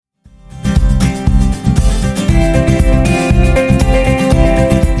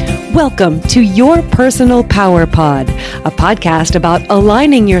Welcome to Your Personal Power Pod, a podcast about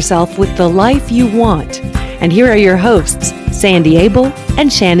aligning yourself with the life you want. And here are your hosts, Sandy Abel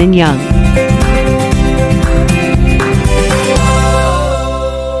and Shannon Young.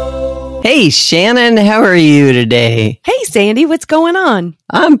 Hey, Shannon, how are you today? Hey, Sandy, what's going on?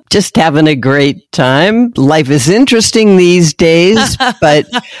 I'm just having a great time. Life is interesting these days, but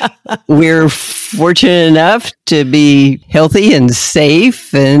we're fortunate enough to be healthy and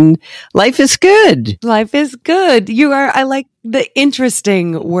safe, and life is good. Life is good. I like the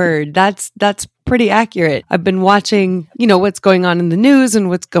interesting word. That's pretty accurate. I've been watching, what's going on in the news and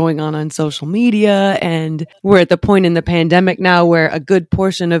what's going on social media. And we're at the point in the pandemic now where a good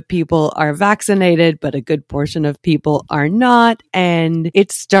portion of people are vaccinated, but a good portion of people are not. And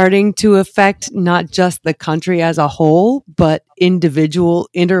it's starting to affect not just the country as a whole, but individual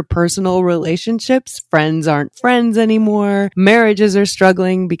interpersonal relationships. Friends aren't friends anymore. Marriages are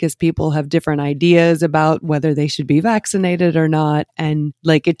struggling because people have different ideas about whether they should be vaccinated or not. And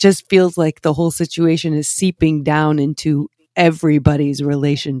it just feels like the whole situation is seeping down into everybody's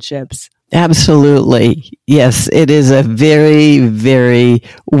relationships. Absolutely. Yes, it is a very, very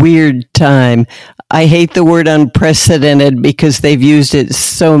weird time. I hate the word unprecedented because they've used it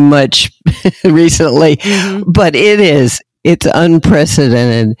so much recently, but it's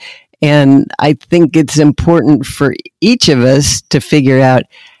unprecedented. And I think it's important for each of us to figure out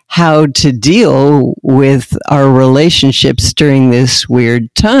how to deal with our relationships during this weird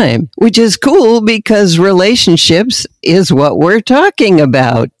time, which is cool because relationships is what we're talking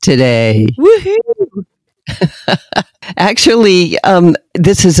about today. Woohoo! Actually,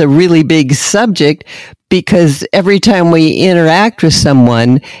 this is a really big subject because every time we interact with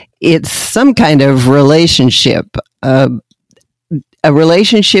someone, it's some kind of relationship. A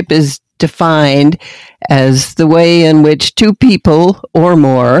relationship is defined as the way in which two people or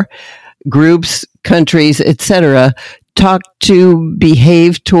more, groups, countries, etc., talk to,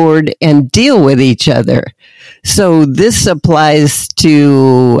 behave toward, and deal with each other. So this applies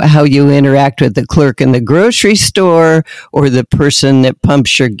to how you interact with the clerk in the grocery store or the person that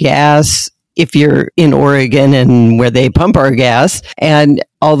pumps your gas if you're in Oregon and where they pump our gas, and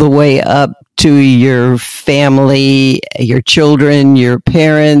all the way up to your family, your children, your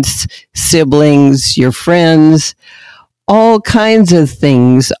parents, siblings, your friends. All kinds of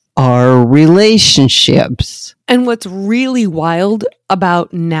things are relationships. And what's really wild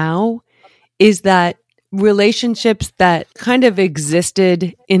about now is that relationships that kind of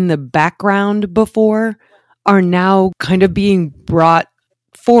existed in the background before are now kind of being brought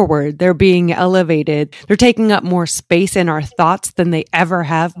forward. They're being elevated. They're taking up more space in our thoughts than they ever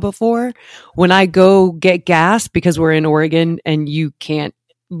have before. When I go get gas, because we're in Oregon and you can't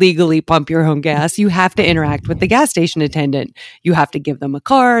legally pump your own gas, you have to interact with the gas station attendant. You have to give them a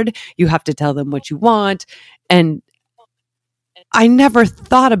card. You have to tell them what you want. And I never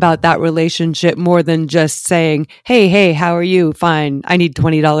thought about that relationship more than just saying, hey, how are you? Fine. I need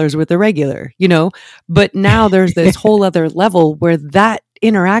 $20 worth of regular, But now there's this whole other level where that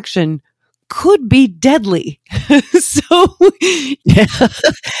interaction could be deadly. So yeah,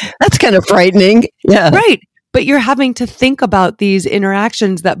 that's kind of frightening. Yeah. Right. But you're having to think about these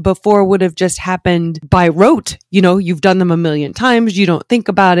interactions that before would have just happened by rote. You've done them a million times. You don't think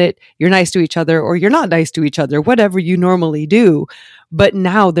about it. You're nice to each other or you're not nice to each other, whatever you normally do. But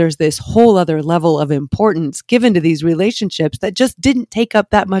now there's this whole other level of importance given to these relationships that just didn't take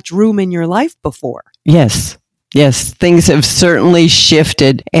up that much room in your life before. Yes, things have certainly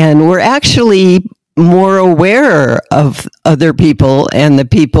shifted, and we're actually more aware of other people and the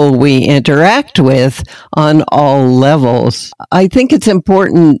people we interact with on all levels. I think it's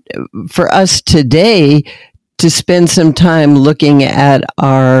important for us today to spend some time looking at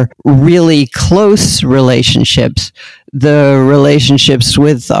our really close relationships, the relationships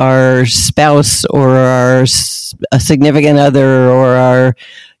with our spouse or a significant other or our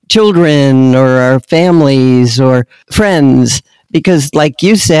children or our families or friends, because like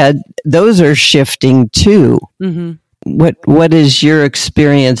you said, those are shifting too. Mm-hmm. What has your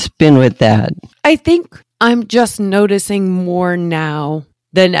experience been with that? I think I'm just noticing more now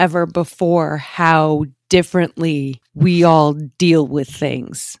than ever before how differently we all deal with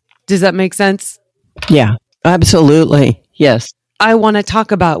things. Does that make sense? Yeah, absolutely. Yes. I want to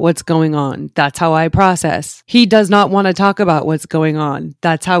talk about what's going on. That's how I process. He does not want to talk about what's going on.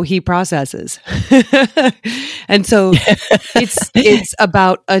 That's how he processes. And so it's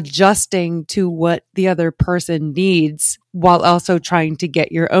about adjusting to what the other person needs while also trying to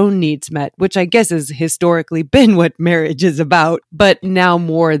get your own needs met, which I guess has historically been what marriage is about. But now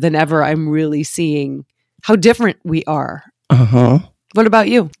more than ever, I'm really seeing how different we are. Uh-huh. What about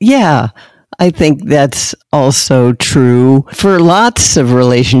you? Yeah, I think that's also true for lots of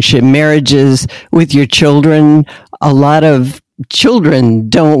relationship marriages with your children. A lot of children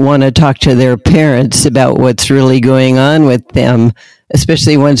don't want to talk to their parents about what's really going on with them,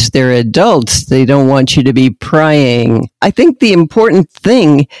 especially once they're adults. They don't want you to be prying. I think the important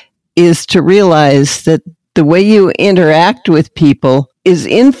thing is to realize that the way you interact with people is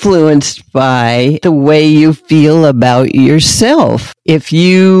influenced by the way you feel about yourself. If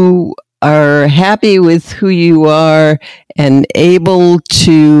you are happy with who you are and able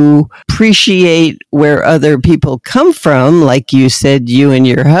to appreciate where other people come from, like you said, you and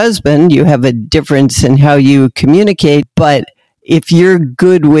your husband, you have a difference in how you communicate, but if you're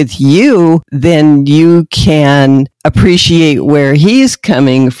good with you, then you can appreciate where he's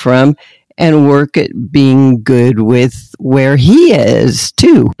coming from and work at being good with where he is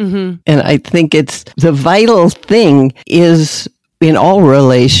too. Mm-hmm. And I think it's the vital thing is in all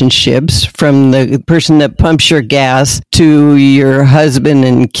relationships, from the person that pumps your gas to your husband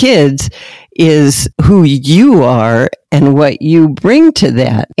and kids, is who you are and what you bring to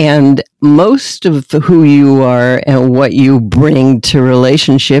that. And most of who you are and what you bring to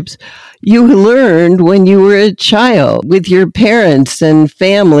relationships, you learned when you were a child with your parents and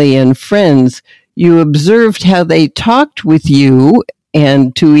family and friends. You observed how they talked with you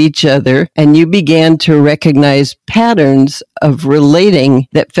and to each other, and you began to recognize patterns of relating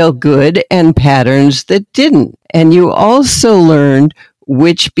that felt good and patterns that didn't. And you also learned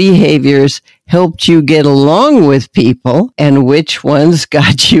which behaviors helped you get along with people and which ones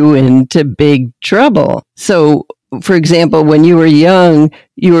got you into big trouble. So, for example, when you were young,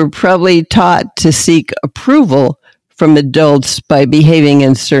 you were probably taught to seek approval from adults by behaving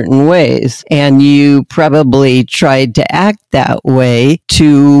in certain ways. And you probably tried to act that way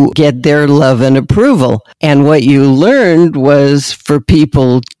to get their love and approval. And what you learned was for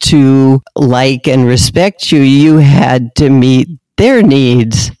people to like and respect you, you had to meet their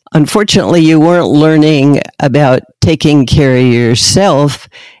needs. Unfortunately, you weren't learning about taking care of yourself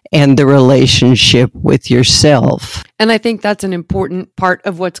and the relationship with yourself. And I think that's an important part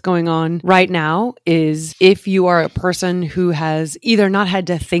of what's going on right now is if you are a person who has either not had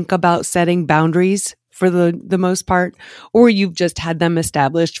to think about setting boundaries for the most part, or you've just had them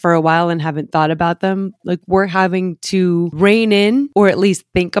established for a while and haven't thought about them, like we're having to rein in or at least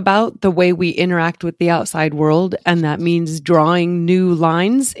think about the way we interact with the outside world. And that means drawing new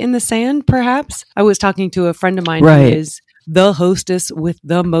lines in the sand, perhaps. I was talking to a friend of mine who is the hostess with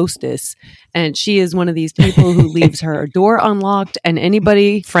the mostest. And she is one of these people who leaves her door unlocked, and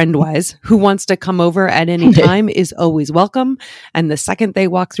anybody, friend-wise, who wants to come over at any time is always welcome. And the second they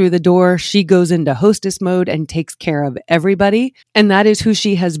walk through the door, she goes into hostess mode and takes care of everybody. And that is who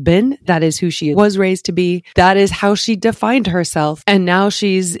she has been. That is who she was raised to be. That is how she defined herself. And now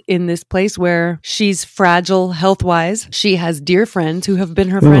she's in this place where she's fragile health-wise. She has dear friends who have been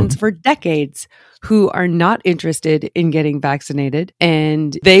her friends for decades, who are not interested in getting vaccinated,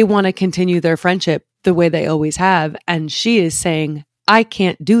 and they want to continue their friendship the way they always have. And she is saying, I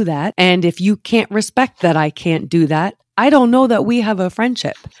can't do that. And if you can't respect that I can't do that, I don't know that we have a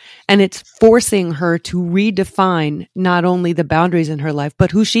friendship. And it's forcing her to redefine not only the boundaries in her life,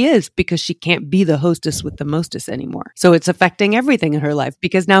 but who she is, because she can't be the hostess with the mostest anymore. So it's affecting everything in her life,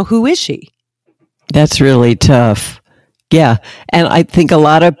 because now who is she? That's really tough. Yeah. And I think a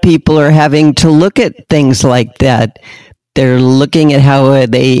lot of people are having to look at things like that. They're looking at how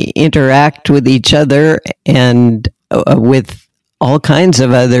they interact with each other and with all kinds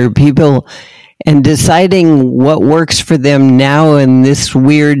of other people and deciding what works for them now in this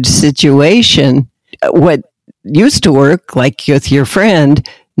weird situation. What used to work, like with your friend,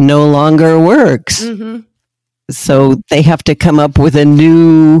 no longer works. Mm-hmm. So they have to come up with a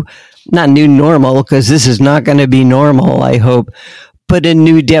not new normal, because this is not going to be normal, I hope, but a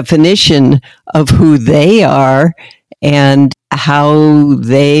new definition of who they are and how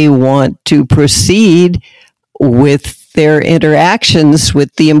they want to proceed with their interactions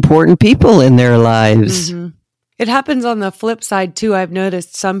with the important people in their lives. Mm-hmm. It happens on the flip side, too. I've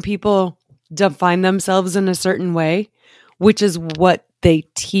noticed some people define themselves in a certain way, which is what they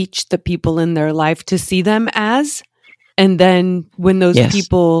teach the people in their life to see them as. And then when those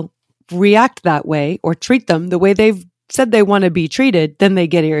people react that way or treat them the way they've said they want to be treated, then they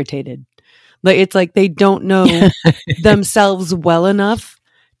get irritated. Like it's like they don't know themselves well enough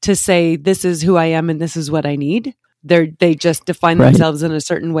to say, this is who I am and this is what I need. They just define themselves in a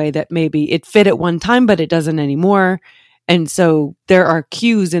certain way that maybe it fit at one time, but it doesn't anymore. And so there are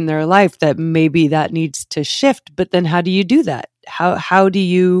cues in their life that maybe that needs to shift. But then how do you do that? How do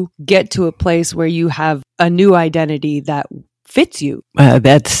you get to a place where you have a new identity that fits you.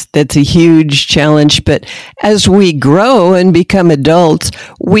 That's a huge challenge. But as we grow and become adults,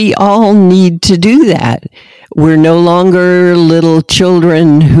 we all need to do that. We're no longer little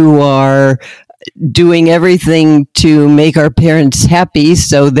children who are doing everything to make our parents happy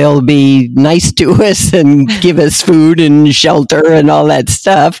so they'll be nice to us and give us food and shelter and all that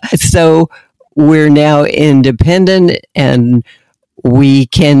stuff. So we're now independent and we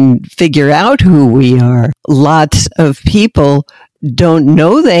can figure out who we are. Lots of people don't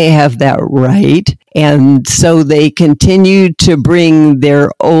know they have that right, and so they continue to bring their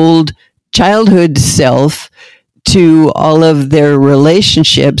old childhood self to all of their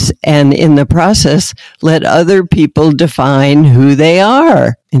relationships, and in the process, let other people define who they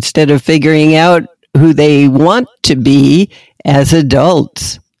are instead of figuring out who they want to be as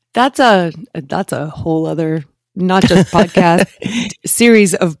adults. That's a whole other, not just podcast,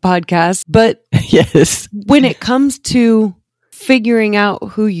 series of podcasts, but yes, when it comes to figuring out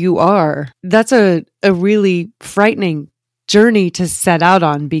who you are, that's a really frightening journey to set out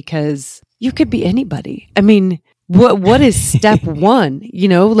on, because you could be anybody. I mean, what is step one? You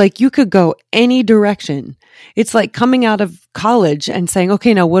know, like you could go any direction. It's like coming out of college and saying,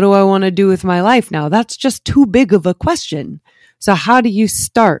 okay, now what do I want to do with my life now? That's just too big of a question. So how do you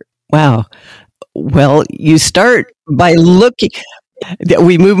start? Wow. Well, you start by looking.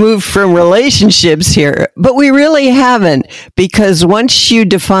 We move from relationships here, but we really haven't, because once you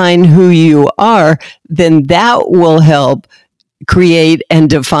define who you are, then that will help create and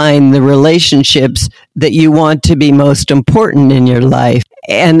define the relationships that you want to be most important in your life.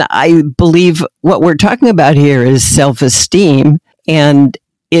 And I believe what we're talking about here is self-esteem. And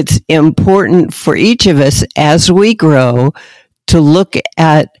it's important for each of us as we grow to look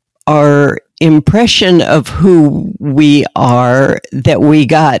at our impression of who we are that we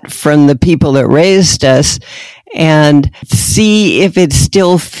got from the people that raised us and see if it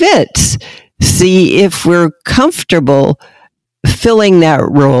still fits. See if we're comfortable filling that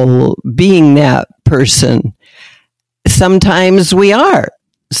role, being that person. Sometimes we are.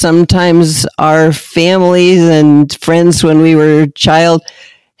 Sometimes our families and friends when we were a child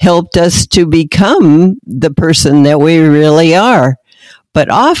helped us to become the person that we really are.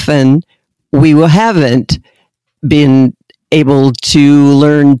 But often we haven't been able to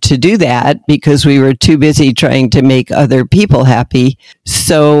learn to do that because we were too busy trying to make other people happy.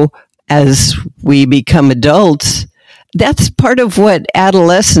 So as we become adults, that's part of what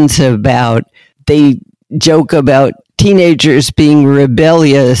adolescence is about. They joke about teenagers being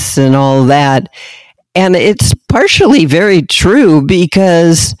rebellious and all that. And it's partially very true,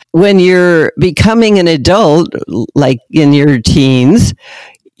 because when you're becoming an adult, like in your teens,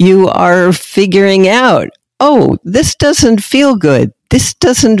 you are figuring out, oh, this doesn't feel good. This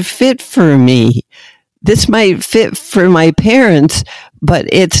doesn't fit for me. This might fit for my parents, but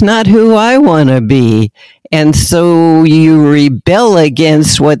it's not who I want to be. And so you rebel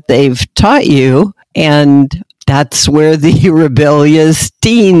against what they've taught you. And that's where the rebellious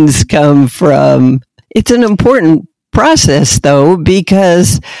teens come from. It's an important process, though,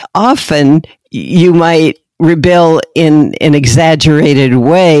 because often you might rebel in an exaggerated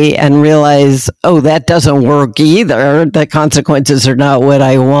way and realize, oh, that doesn't work either. The consequences are not what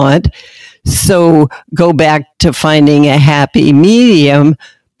I want. So go back to finding a happy medium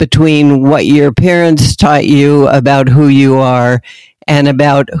between what your parents taught you about who you are and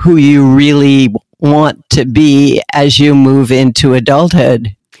about who you really want to be as you move into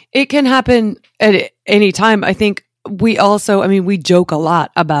adulthood. It can happen at any time. I think we joke a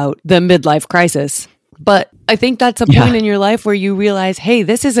lot about the midlife crisis, but I think that's a point in your life where you realize, hey,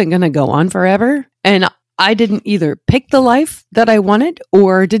 this isn't going to go on forever. And I didn't either pick the life that I wanted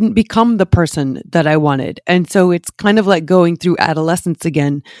or didn't become the person that I wanted. And so it's kind of like going through adolescence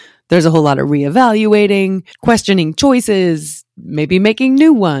again. There's a whole lot of reevaluating, questioning choices, maybe making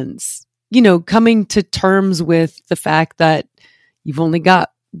new ones, coming to terms with the fact that you've only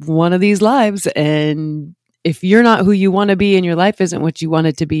got one of these lives. And if you're not who you want to be and your life isn't what you want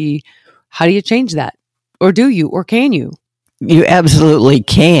it to be, how do you change that? Or do you? Or can you? You absolutely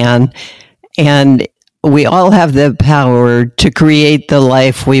can. And we all have the power to create the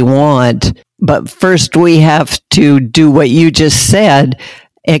life we want. But first, we have to do what you just said,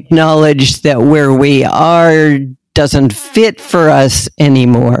 acknowledge that where we are doesn't fit for us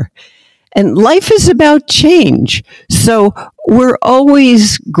anymore. And life is about change. So we're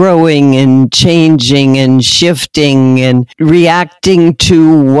always growing and changing and shifting and reacting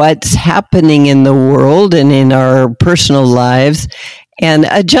to what's happening in the world and in our personal lives and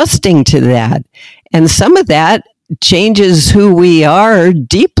adjusting to that. And some of that changes who we are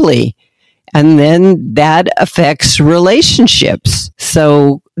deeply. And then that affects relationships.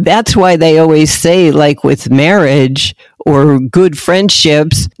 So that's why they always say, like with marriage or good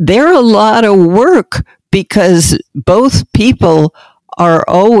friendships, they're a lot of work because both people are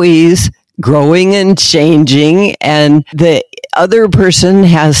always growing and changing, and the other person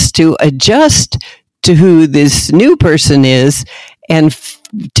has to adjust to who this new person is, and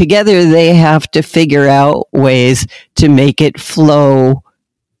together they have to figure out ways to make it flow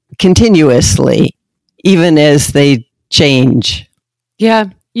continuously, even as they change. Yeah,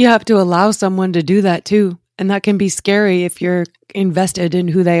 you have to allow someone to do that too. And that can be scary if you're invested in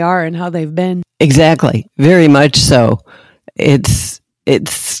who they are and how they've been. Exactly. Very much so. It's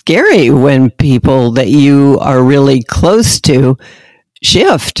scary when people that you are really close to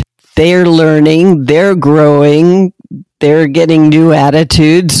shift. They're learning, they're growing, they're getting new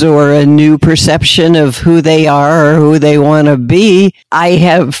attitudes or a new perception of who they are or who they want to be. I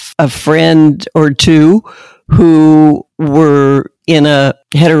have a friend or two who were in a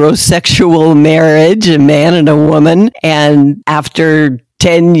heterosexual marriage, a man and a woman, and after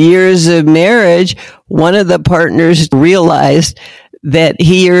 10 years of marriage, one of the partners realized that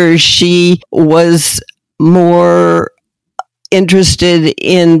he or she was more interested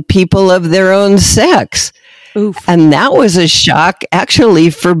in people of their own sex. Oof. And that was a shock actually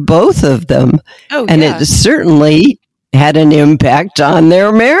for both of them. Oh, and yeah. It certainly had an impact on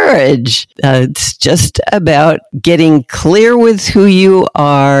their marriage. It's just about getting clear with who you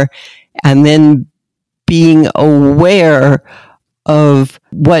are and then being aware of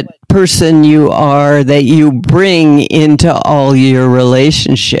what person you are that you bring into all your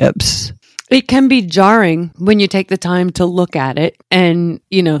relationships. It can be jarring when you take the time to look at it. And,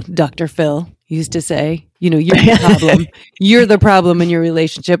 Dr. Phil used to say, you're the problem. You're the problem in your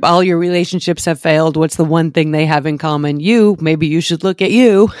relationship. All your relationships have failed. What's the one thing they have in common? Maybe you should look at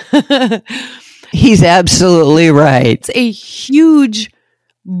you. He's absolutely right. It's a huge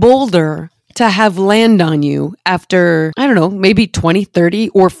boulder to have land on you after, I don't know, maybe 20, 30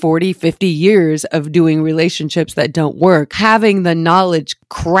 or 40, 50 years of doing relationships that don't work. Having the knowledge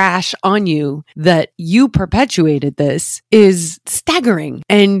crash on you that you perpetuated this is staggering.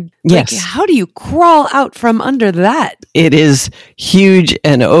 And yes, how do you crawl out from under that? It is huge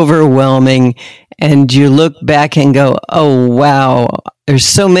and overwhelming. And you look back and go, oh, wow, there's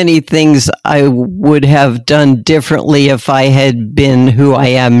so many things I would have done differently if I had been who I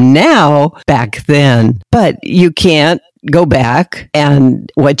am now back then. But you can't go back.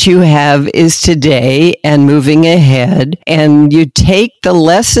 And what you have is today and moving ahead. And you take the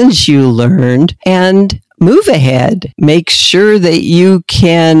lessons you learned and move ahead. Make sure that you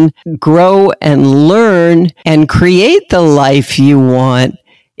can grow and learn and create the life you want.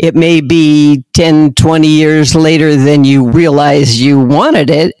 It may be 10, 20 years later than you realize you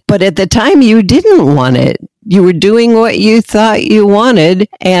wanted it, but at the time you didn't want it. You were doing what you thought you wanted.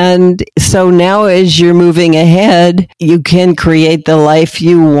 And so now as you're moving ahead, you can create the life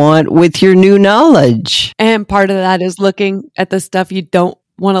you want with your new knowledge. And part of that is looking at the stuff you don't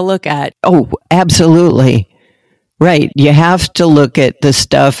want to look at. Oh, absolutely. Right. You have to look at the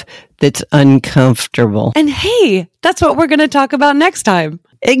stuff that's uncomfortable. And hey, that's what we're going to talk about next time.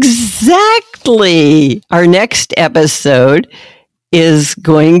 Exactly. Our next episode is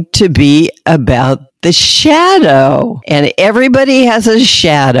going to be about the shadow. And everybody has a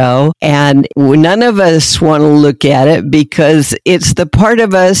shadow, and none of us want to look at it because it's the part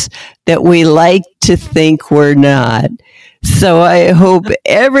of us that we like to think we're not. So I hope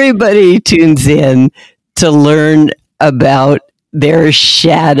everybody tunes in to learn about their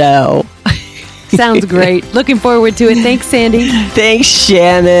shadow. Sounds great. Looking forward to it. Thanks, Sandy. Thanks,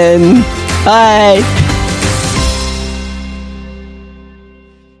 Shannon. Bye.